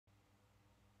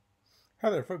Hi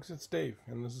there, folks. It's Dave,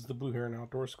 and this is the Blue Heron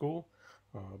Outdoor School.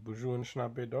 Bonjour and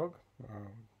Schnappe Dog.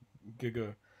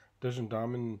 Giga Dejan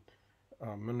Damen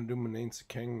Menadumanense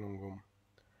Kang Nungum.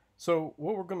 So,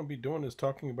 what we're going to be doing is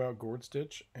talking about gourd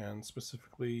stitch and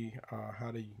specifically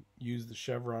how to use the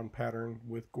chevron pattern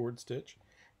with gourd stitch.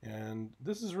 And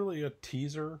this is really a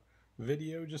teaser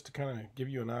video just to kind of give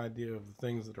you an idea of the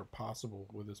things that are possible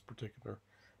with this particular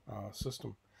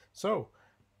system. So,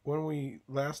 when we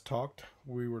last talked,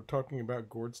 we were talking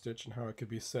about gourd stitch and how it could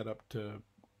be set up to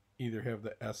either have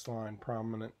the S line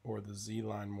prominent or the Z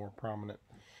line more prominent.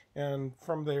 And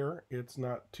from there, it's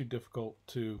not too difficult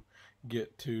to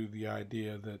get to the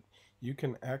idea that you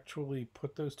can actually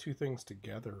put those two things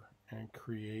together and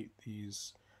create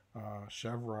these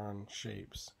chevron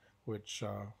shapes, which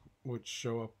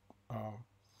show up,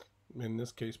 in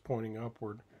this case, pointing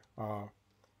upward.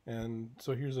 And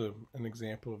so here's an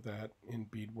example of that in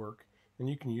beadwork, and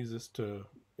you can use this to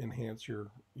enhance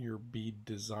your bead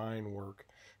design work.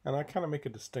 And I kind of make a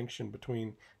distinction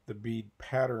between the bead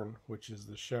pattern, which is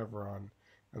the chevron,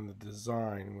 and the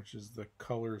design, which is the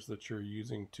colors that you're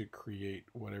using to create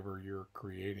whatever you're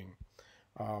creating.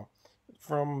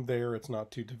 From there, it's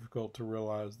not too difficult to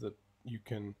realize that you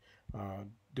can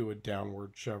do a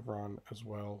downward chevron as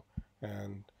well,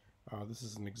 and this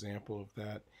is an example of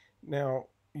that. Now,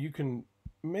 you can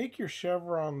make your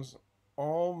chevrons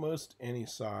almost any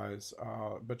size,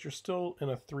 but you're still in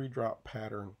a 3-drop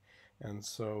pattern, and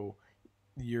so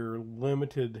you're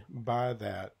limited by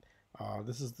that.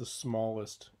 This is the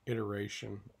smallest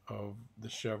iteration of the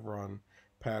chevron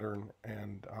pattern,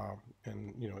 and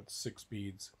it's 6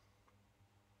 beads.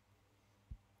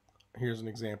 Here's an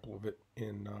example of it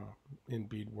in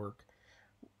beadwork.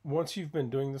 Once you've been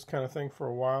doing this kind of thing for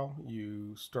a while,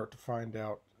 you start to find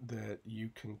out that you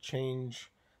can change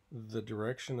the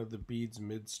direction of the beads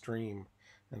midstream.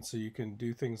 And so you can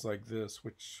do things like this,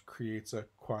 which creates a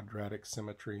quadratic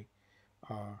symmetry.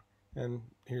 And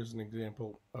here's an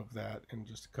example of that in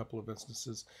just a couple of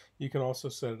instances. You can also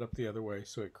set it up the other way,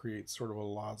 so it creates sort of a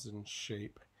lozenge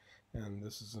shape. And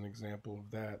this is an example of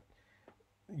that.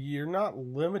 You're not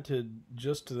limited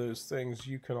just to those things.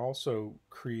 You can also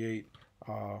create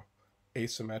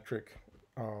asymmetric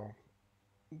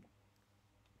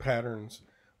patterns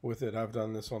with it. I've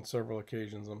done this on several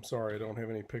occasions. I'm sorry I don't have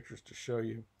any pictures to show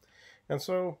you. And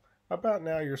so about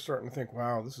now you're starting to think,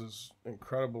 wow, this is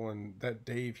incredible, and that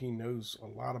Dave, he knows a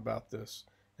lot about this.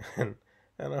 and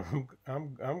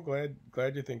I'm glad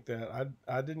you think that.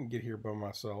 I didn't get here by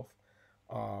myself.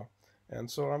 And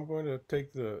so I'm going to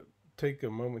take a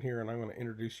moment here, and I'm going to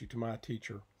introduce you to my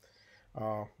teacher.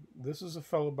 This is a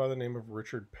fellow by the name of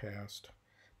Richard Past.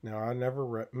 Now, I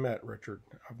never met Richard.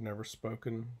 I've never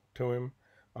spoken to him.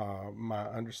 My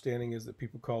understanding is that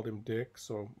people called him Dick,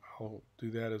 so I'll do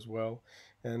that as well.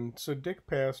 And so Dick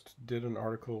Past did an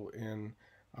article in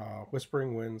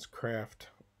Whispering Winds Craft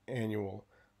Annual.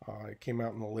 It came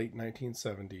out in the late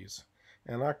 1970s,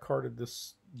 and I carted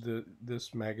this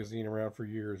magazine around for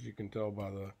years. You can tell by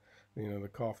the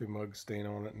coffee mug stain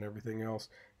on it and everything else.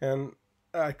 And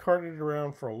I carted it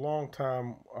around for a long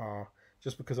time,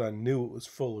 just because I knew it was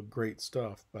full of great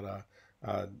stuff, but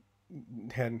I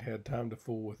hadn't had time to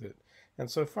fool with it. And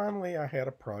so finally I had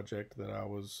a project that I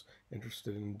was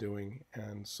interested in doing,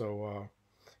 and so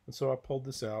I pulled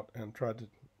this out and tried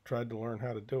to learn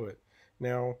how to do it.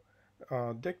 Now,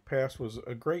 Dick Pass was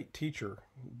a great teacher,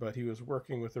 but he was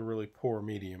working with a really poor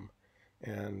medium,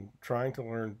 and trying to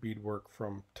learn beadwork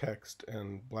from text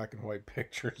and black and white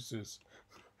pictures is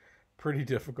pretty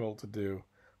difficult to do.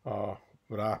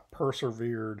 But I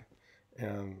persevered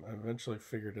and eventually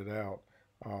figured it out.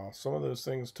 Some of those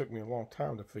things took me a long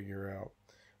time to figure out.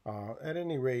 At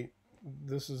any rate,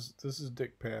 this is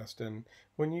Dick Past, and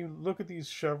when you look at these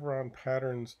chevron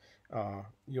patterns,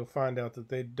 you'll find out that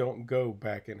they don't go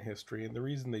back in history, and the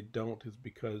reason they don't is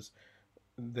because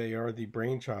they are the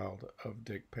brainchild of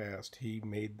Dick Past. He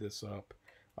made this up.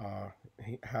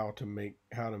 How to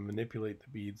manipulate the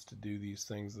beads to do these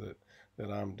things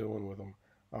that I'm doing with them.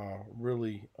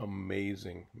 Really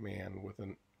amazing man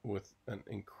with an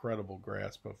incredible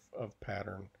grasp of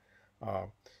pattern.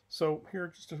 So here are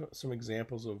just some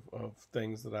examples of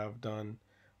things that I've done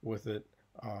with it.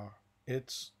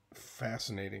 It's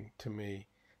fascinating to me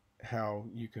how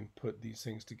you can put these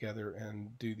things together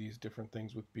and do these different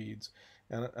things with beads,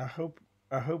 and I hope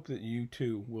that you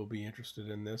too will be interested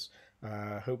in this.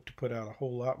 I hope to put out a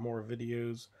whole lot more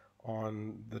videos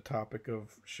on the topic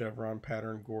of chevron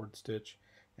pattern gourd stitch,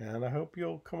 and I hope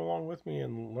you'll come along with me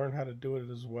and learn how to do it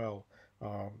as well.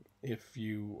 If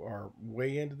you are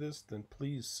way into this, then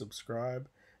please subscribe,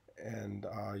 and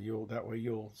that way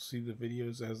you'll see the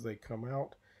videos as they come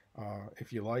out.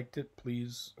 If you liked it,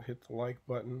 please hit the like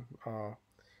button,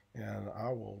 and I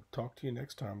will talk to you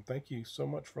next time. Thank you so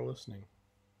much for listening.